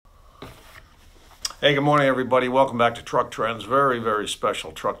Hey, good morning, everybody. Welcome back to Truck Trends. Very, very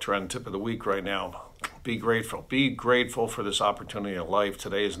special truck trend tip of the week right now. Be grateful. Be grateful for this opportunity of life.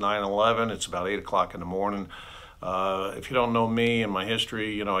 Today is 9/11. It's about 8 o'clock in the morning. If you don't know me and my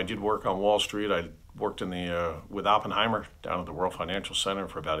history, I did work on Wall Street. I worked with Oppenheimer down at the World Financial Center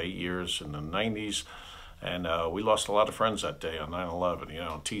for about 8 years in the 90s. And we lost a lot of friends that day on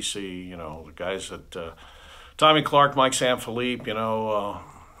 9/11. TC, the guys at Tommy Clark, Mike Sanfilippo,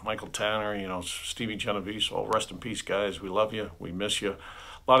 Michael Tanner, Stevie Genovese, all rest in peace, guys. We love you. We miss you.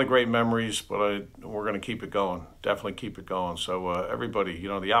 A lot of great memories, but we're going to keep it going. Definitely keep it going. So everybody,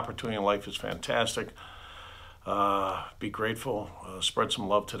 the opportunity in life is fantastic. Be grateful. Spread some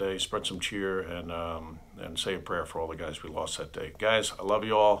love today. Spread some cheer, and say a prayer for all the guys we lost that day. Guys, I love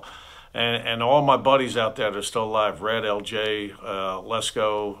you all. And all my buddies out there that are still alive, Red, LJ,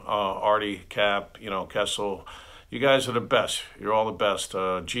 Lesko, Artie, Cap, Kessel. You guys are the best. You're all the best.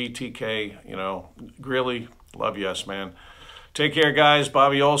 GTK, Greeley, love you, yes, man. Take care, guys.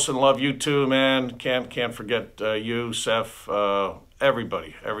 Bobby Olson, love you too, man. Can't forget you, Seth,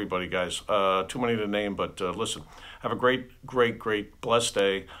 everybody, guys. Too many to name, but listen, have a great, blessed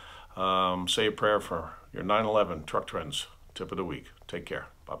day. Say a prayer for your 9/11 Truck Trends tip of the week. Take care.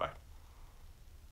 Bye-bye.